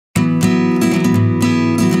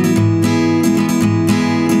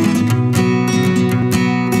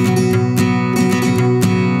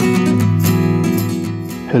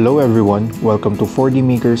Hello everyone, welcome to 4D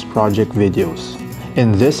Maker's project videos.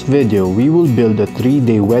 In this video, we will build a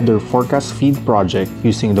 3-day weather forecast feed project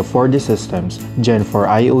using the 4D Systems Gen 4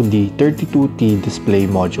 IOD 32T display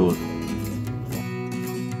module.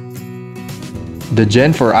 The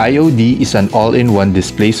Gen 4 IOD is an all-in-one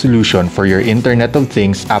display solution for your Internet of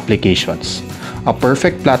Things applications. A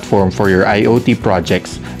perfect platform for your IoT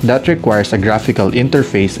projects that requires a graphical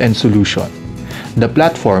interface and solution. The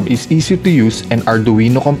platform is easy to use and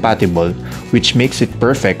Arduino compatible, which makes it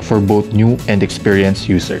perfect for both new and experienced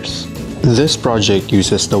users. This project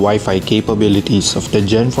uses the Wi-Fi capabilities of the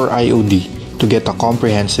Gen 4 IOD to get a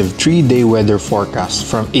comprehensive 3-day weather forecast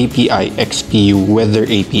from API XPU Weather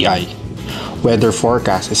API. Weather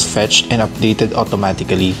forecast is fetched and updated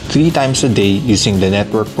automatically 3 times a day using the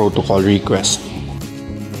network protocol request.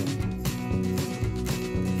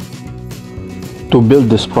 To build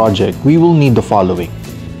this project, we will need the following: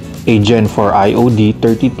 a Gen 4 IOD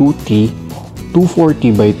 32T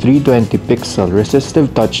 240 by 320 pixel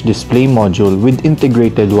resistive touch display module with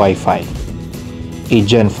integrated Wi-Fi, a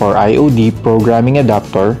Gen 4 IOD programming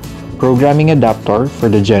adapter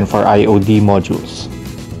for the Gen 4 IOD modules,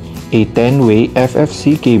 a 10-way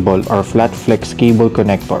FFC cable or flat flex cable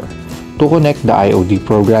connector to connect the IOD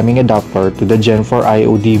programming adapter to the Gen 4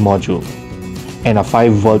 IOD module, and a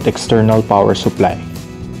 5-volt external power supply.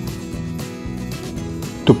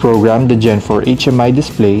 To program the Gen 4 HMI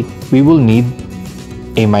display, we will need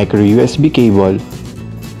a micro USB cable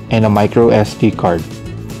and a micro SD card.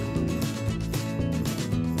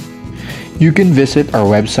 You can visit our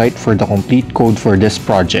website for the complete code for this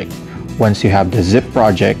project. Once you have the zip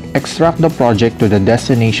project, extract the project to the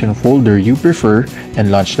destination folder you prefer and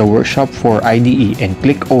launch the Workshop 4 IDE and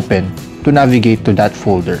click Open to navigate to that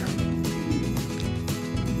folder.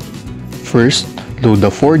 First, load the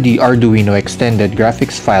 4D Arduino extended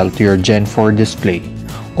graphics file to your Gen 4 display.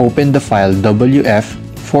 Open the file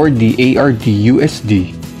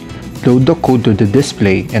wf4d-ard-usd. Load the code to the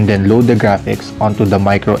display and then load the graphics onto the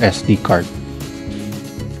micro SD card.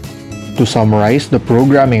 To summarize the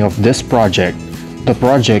programming of this project, the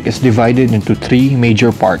project is divided into 3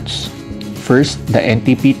 major parts. First, the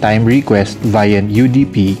NTP time request via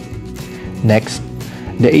UDP. Next,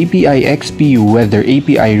 the API XPU Weather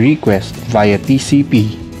API request via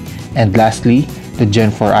TCP, and lastly, the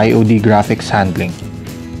Gen 4 IOD graphics handling.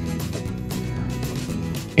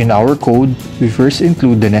 In our code, we first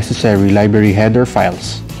include the necessary library header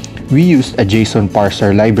files. We used a JSON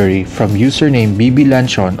parser library from username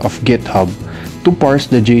bblanchon of GitHub to parse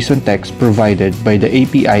the JSON text provided by the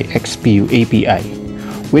API XPU API,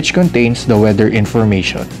 which contains the weather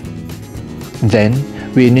information. Then,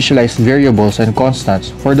 we initialized variables and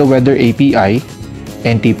constants for the Weather API,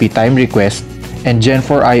 NTP time request, and Gen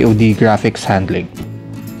 4 IOD graphics handling.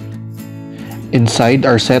 Inside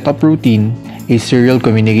our setup routine, a serial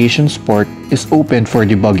communications port is opened for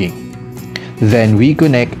debugging. Then we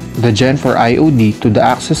connect the Gen 4 IOD to the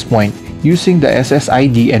access point using the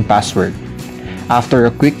SSID and password. After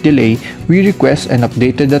a quick delay, we request and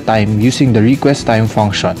updated the time using the request time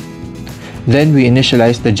function. Then we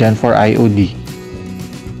initialize the Gen 4 IOD.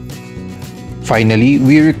 Finally,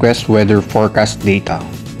 we request weather forecast data.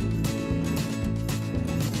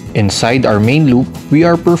 Inside our main loop, we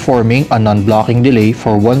are performing a non-blocking delay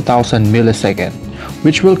for 1000 milliseconds,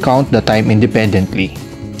 which will count the time independently.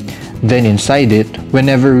 Then inside it,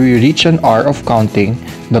 whenever we reach an hour of counting,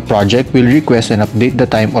 the project will request and update the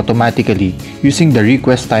time automatically using the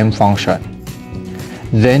request time function.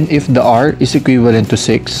 Then if the hour is equivalent to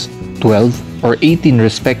 6, 12, or 18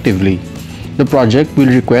 respectively, the project will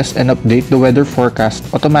request and update the weather forecast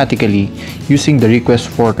automatically using the request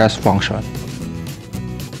forecast function.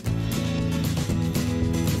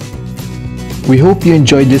 We hope you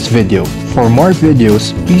enjoyed this video. For more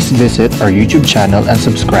videos, please visit our YouTube channel and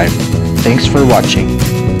subscribe. Thanks for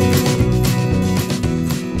watching.